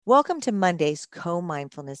Welcome to Monday's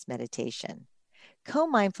co-mindfulness meditation.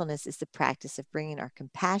 Co-mindfulness is the practice of bringing our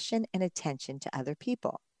compassion and attention to other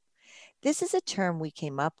people. This is a term we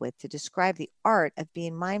came up with to describe the art of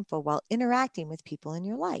being mindful while interacting with people in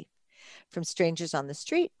your life, from strangers on the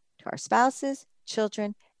street to our spouses,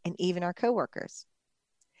 children, and even our coworkers.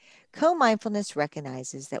 Co-mindfulness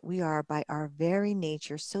recognizes that we are, by our very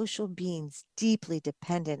nature, social beings deeply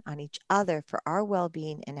dependent on each other for our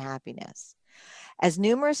well-being and happiness. As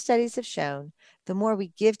numerous studies have shown, the more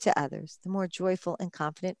we give to others, the more joyful and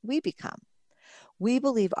confident we become. We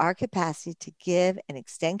believe our capacity to give and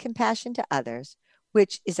extend compassion to others,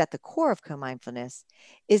 which is at the core of co-mindfulness,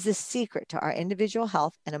 is the secret to our individual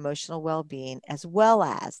health and emotional well-being, as well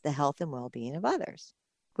as the health and well-being of others.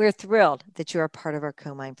 We're thrilled that you are part of our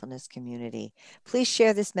co-mindfulness community. Please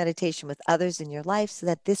share this meditation with others in your life so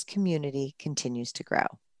that this community continues to grow.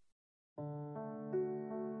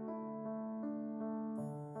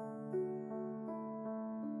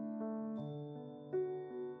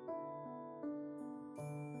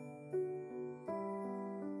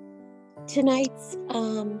 Tonight's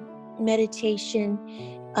meditation,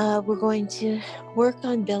 we're going to work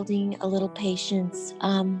on building a little patience.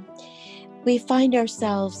 We find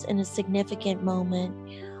ourselves in a significant moment,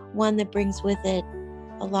 one that brings with it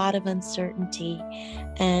a lot of uncertainty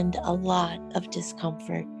and a lot of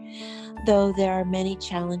discomfort. Though there are many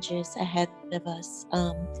challenges ahead of us,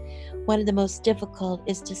 one of the most difficult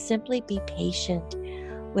is to simply be patient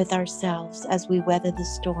with ourselves as we weather the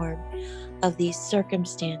storm of these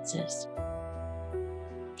circumstances.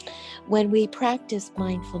 When we practice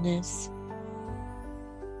mindfulness,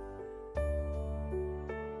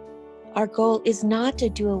 our goal is not to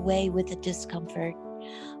do away with the discomfort,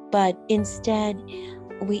 but instead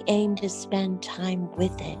we aim to spend time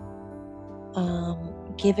with it,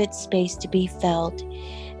 give it space to be felt,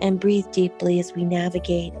 and breathe deeply as we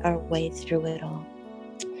navigate our way through it all.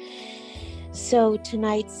 So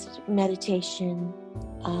tonight's meditation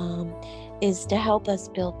is to help us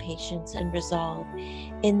build patience and resolve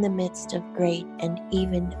in the midst of great and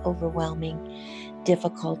even overwhelming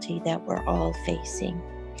difficulty that we're all facing.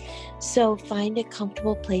 So find a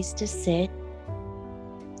comfortable place to sit.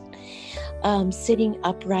 Sitting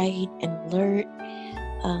upright and alert,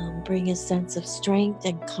 bring a sense of strength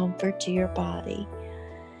and comfort to your body.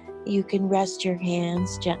 You can rest your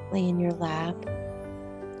hands gently in your lap.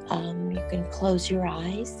 You can close your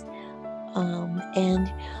eyes,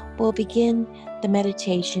 and we'll begin the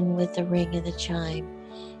meditation with the ring of the chime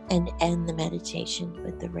and end the meditation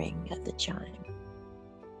with the ring of the chime.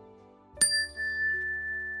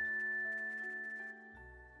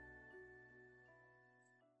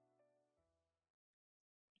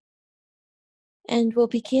 And we'll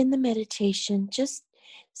begin the meditation just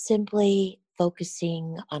simply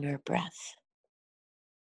focusing on our breath,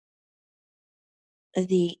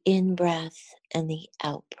 the in-breath and the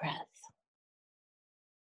out-breath.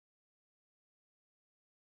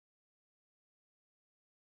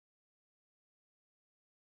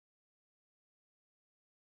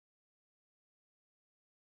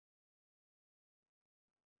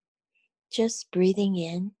 Just breathing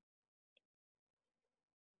in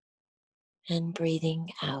and breathing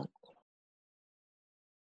out.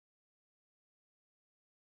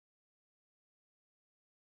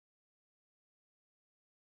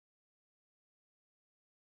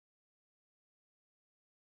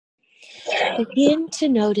 Begin to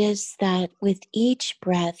notice that with each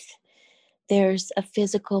breath, there's a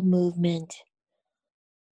physical movement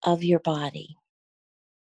of your body.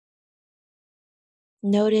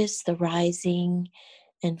 Notice the rising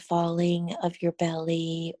and falling of your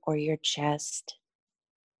belly or your chest.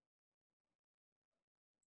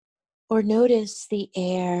 Or notice the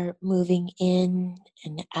air moving in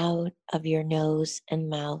and out of your nose and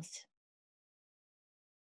mouth.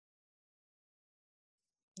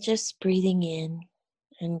 Just breathing in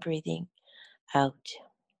and breathing out.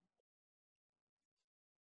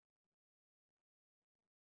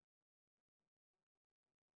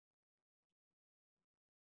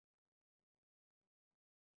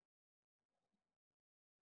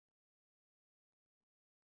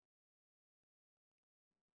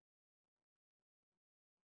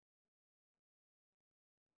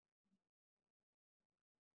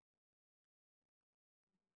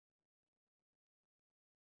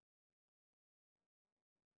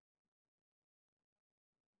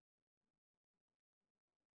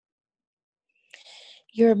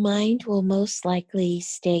 Your mind will most likely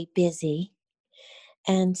stay busy,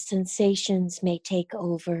 and sensations may take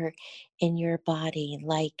over in your body,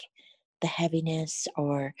 like the heaviness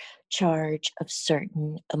or charge of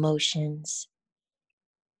certain emotions.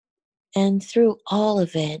 And through all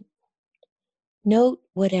of it, note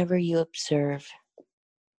whatever you observe.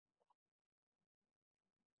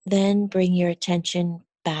 Then bring your attention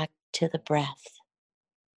back to the breath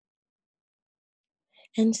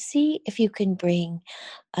and see if you can bring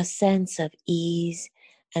a sense of ease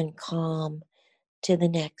and calm to the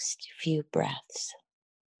next few breaths.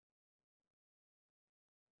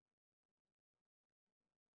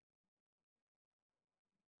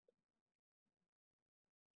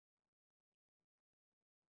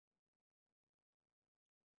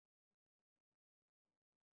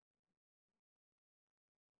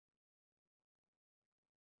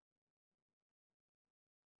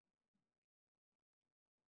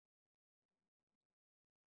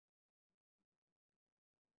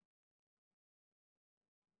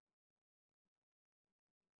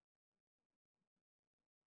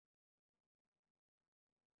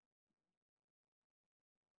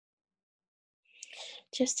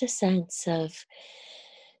 Just a sense of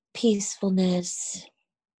peacefulness,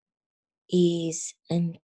 ease,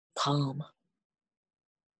 and calm.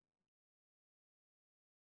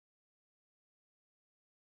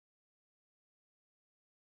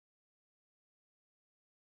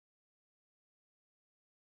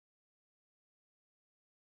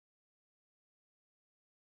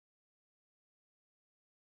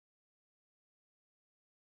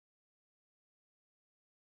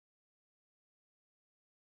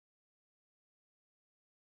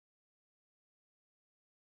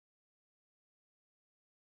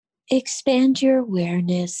 Expand your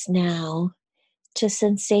awareness now to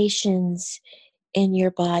sensations in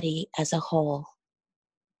your body as a whole.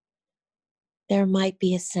 There might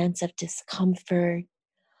be a sense of discomfort,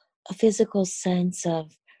 a physical sense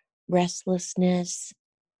of restlessness,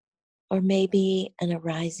 or maybe an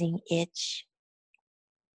arising itch.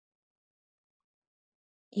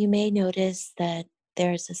 You may notice that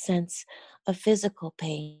there's a sense of physical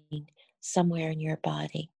pain somewhere in your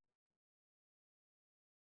body.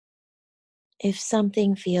 If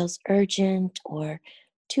something feels urgent or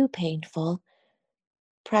too painful,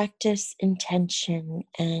 practice intention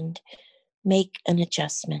and make an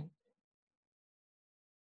adjustment.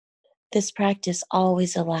 This practice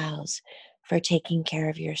always allows for taking care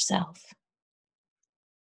of yourself.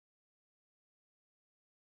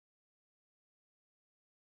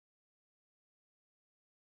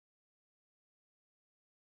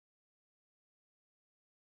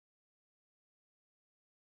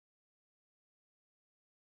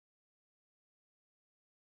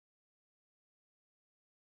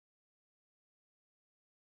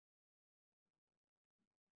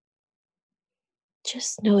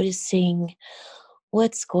 Just noticing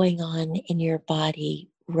what's going on in your body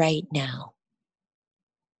right now.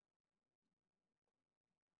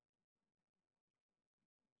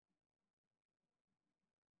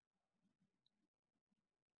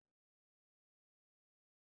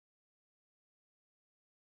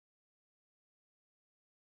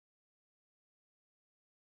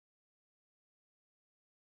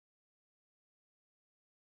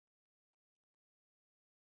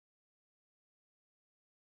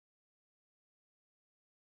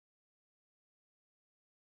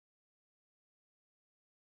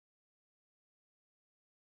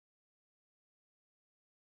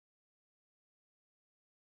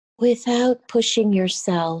 Without pushing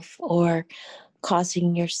yourself or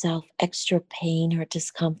causing yourself extra pain or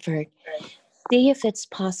discomfort, see if it's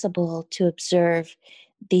possible to observe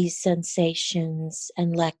these sensations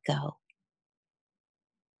and let go.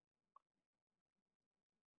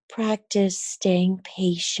 Practice staying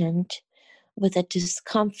patient with a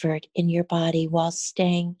discomfort in your body while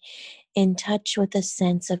staying in touch with a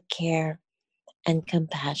sense of care and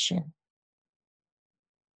compassion.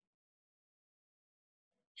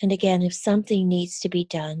 And again, if something needs to be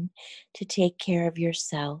done to take care of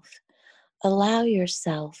yourself, allow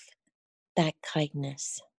yourself that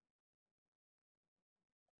kindness.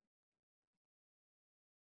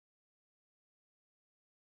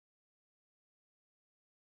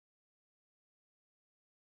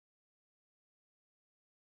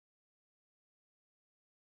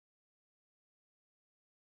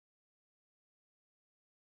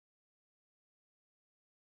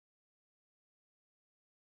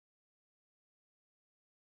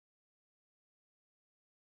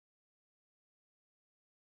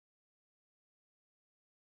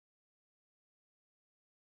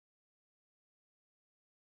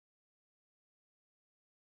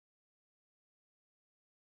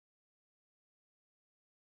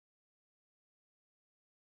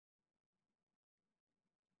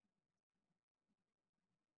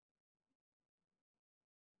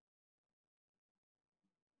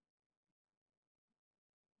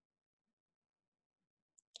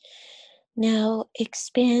 Now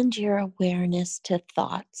expand your awareness to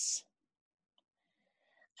thoughts.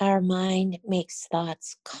 Our mind makes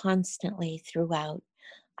thoughts constantly throughout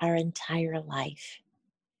our entire life.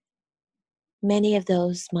 Many of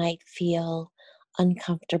those might feel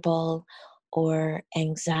uncomfortable or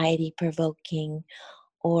anxiety provoking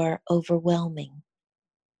or overwhelming.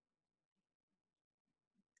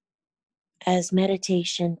 As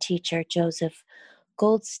meditation teacher Joseph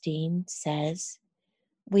Goldstein says,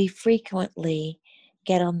 we frequently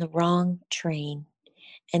get on the wrong train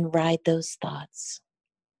and ride those thoughts.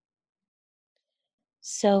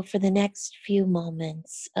 So, for the next few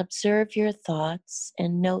moments, observe your thoughts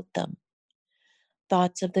and note them.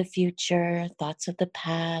 Thoughts of the future, thoughts of the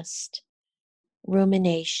past,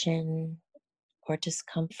 rumination, or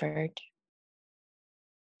discomfort.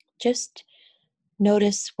 Just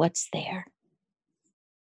notice what's there.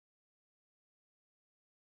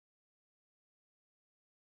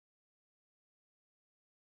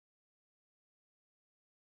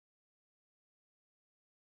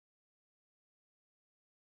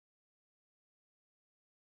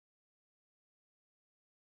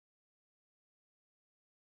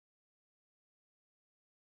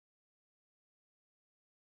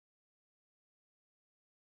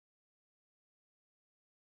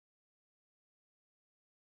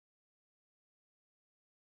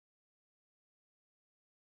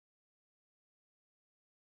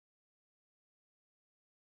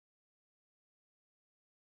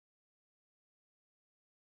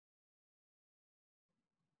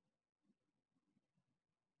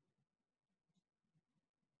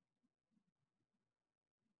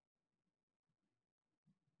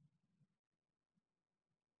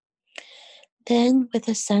 Then, with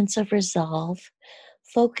a sense of resolve,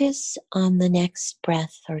 focus on the next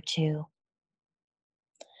breath or two.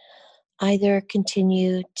 Either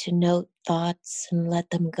continue to note thoughts and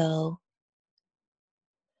let them go,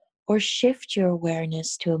 or shift your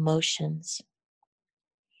awareness to emotions.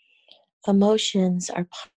 Emotions are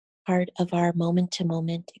part of our moment to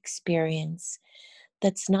moment experience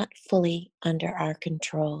that's not fully under our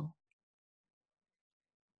control.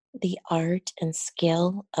 The art and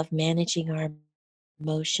skill of managing our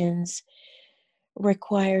emotions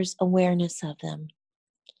requires awareness of them.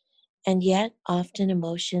 And yet, often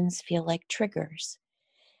emotions feel like triggers.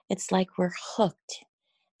 It's like we're hooked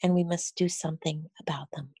and we must do something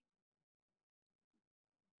about them.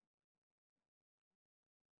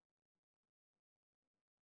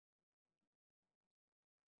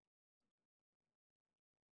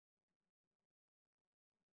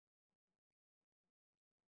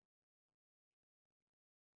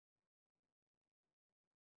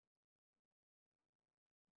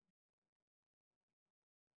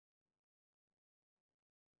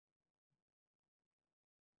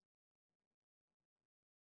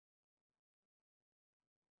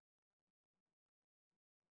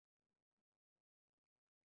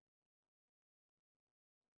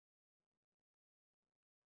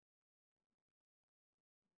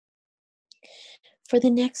 For the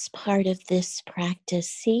next part of this practice,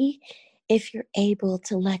 see if you're able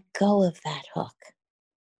to let go of that hook.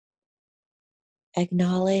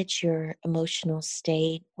 Acknowledge your emotional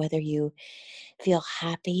state, whether you feel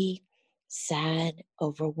happy, sad,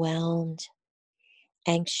 overwhelmed,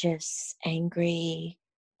 anxious, angry,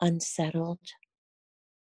 unsettled.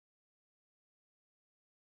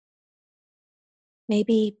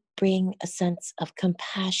 Maybe bring a sense of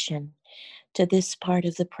compassion to this part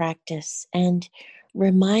of the practice and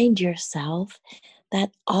remind yourself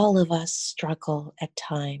that all of us struggle at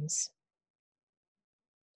times.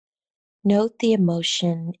 Note the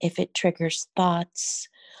emotion if it triggers thoughts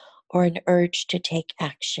or an urge to take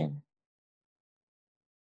action.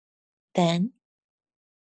 Then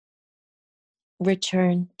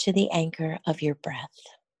return to the anchor of your breath.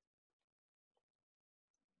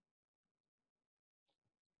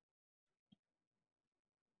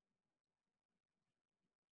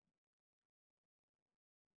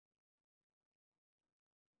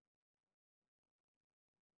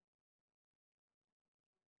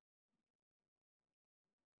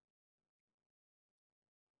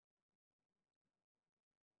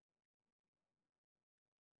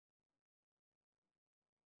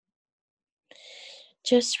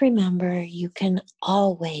 Just remember you can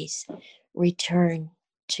always return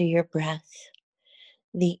to your breath,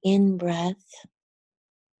 the in breath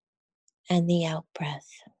and the out breath.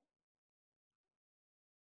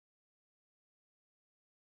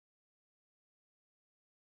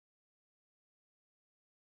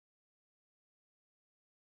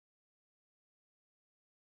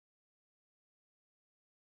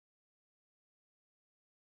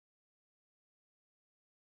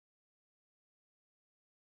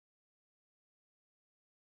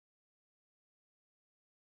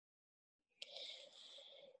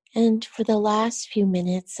 And for the last few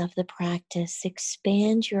minutes of the practice,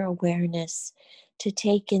 expand your awareness to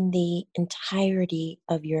take in the entirety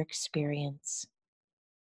of your experience.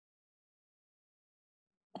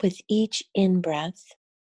 With each in-breath,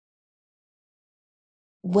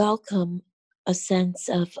 welcome a sense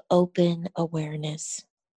of open awareness.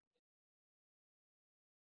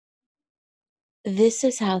 This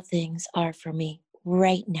is how things are for me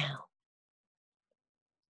right now.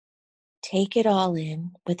 Take it all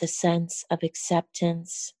in with a sense of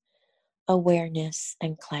acceptance, awareness,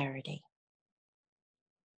 and clarity.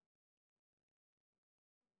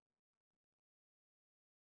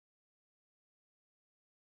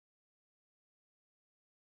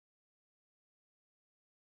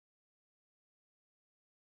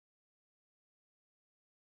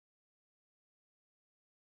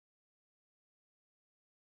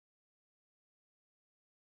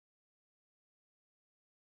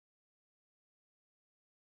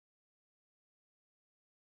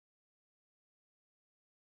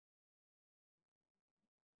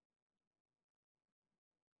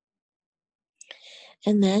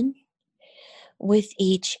 And then, with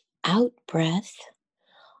each out breath,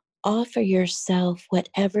 offer yourself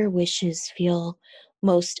whatever wishes feel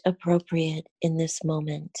most appropriate in this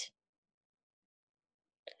moment.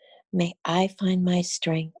 May I find my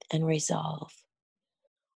strength and resolve,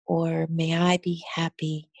 or may I be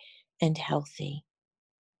happy and healthy.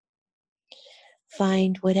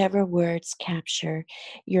 Find whatever words capture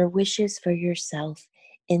your wishes for yourself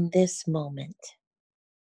in this moment.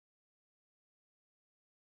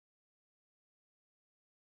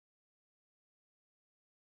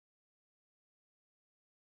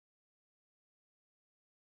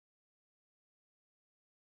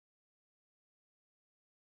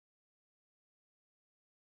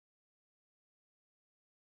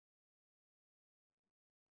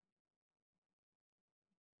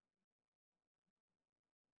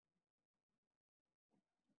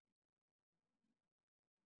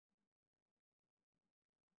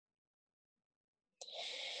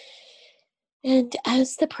 And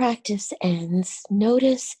as the practice ends,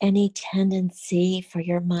 notice any tendency for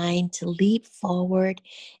your mind to leap forward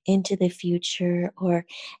into the future or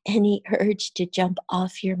any urge to jump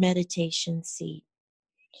off your meditation seat.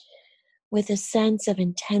 With a sense of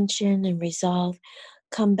intention and resolve,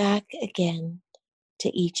 come back again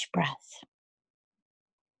to each breath,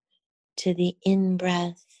 to the in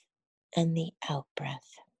breath and the out breath.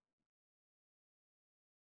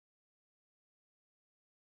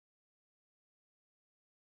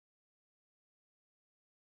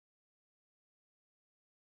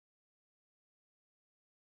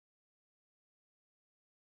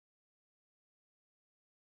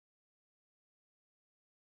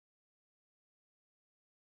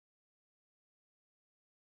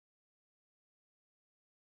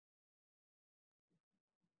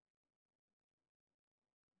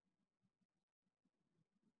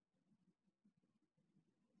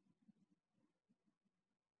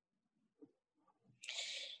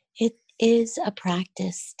 It is a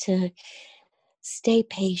practice to stay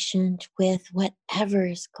patient with whatever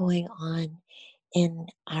is going on in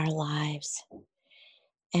our lives.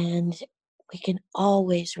 And we can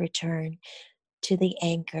always return to the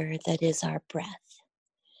anchor that is our breath.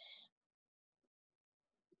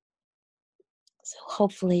 So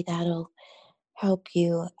hopefully that'll help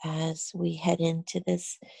you as we head into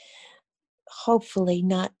this, hopefully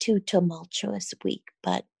not too tumultuous week,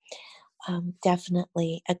 but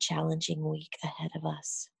definitely a challenging week ahead of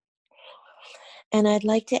us. And I'd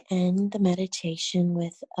like to end the meditation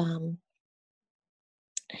with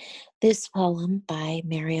this poem by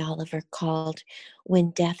Mary Oliver called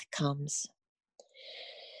When Death Comes.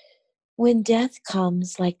 When death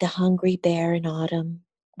comes like the hungry bear in autumn,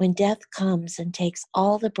 when death comes and takes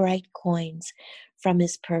all the bright coins from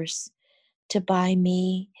his purse to buy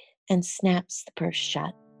me and snaps the purse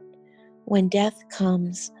shut, when death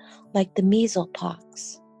comes like the measles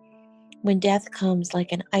pox, when death comes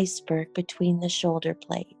like an iceberg between the shoulder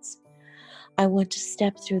blades, I want to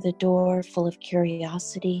step through the door full of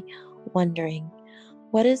curiosity, wondering,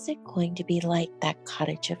 what is it going to be like, that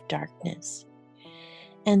cottage of darkness?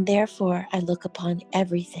 And therefore I look upon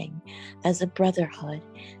everything as a brotherhood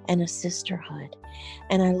and a sisterhood,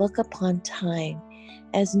 and I look upon time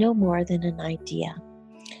as no more than an idea,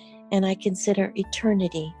 and I consider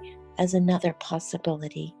eternity as another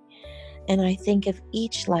possibility, and I think of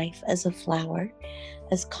each life as a flower,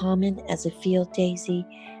 as common as a field daisy,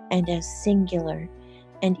 and as singular,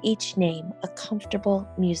 and each name a comfortable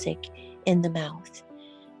music in the mouth,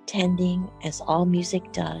 tending, as all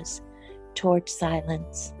music does, toward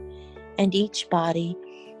silence, and each body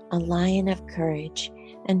a lion of courage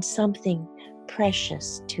and something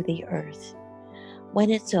precious to the earth. When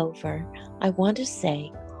it's over, I want to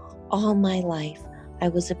say, all my life I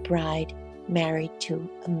was a bride married to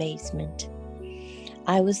amazement.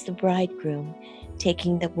 I was the bridegroom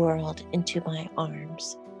taking the world into my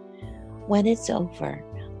arms. When it's over,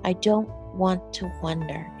 I don't want to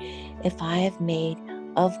wonder if I have made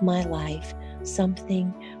of my life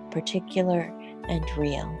something particular and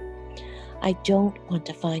real. I don't want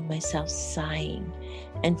to find myself sighing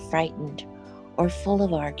and frightened or full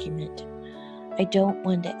of argument. I don't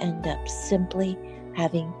want to end up simply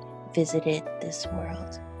having visited this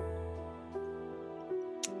world.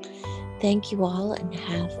 Thank you all and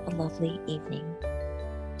have a lovely evening.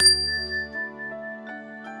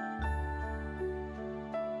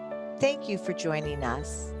 Thank you for joining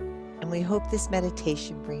us, and we hope this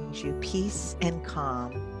meditation brings you peace and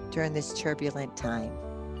calm during this turbulent time.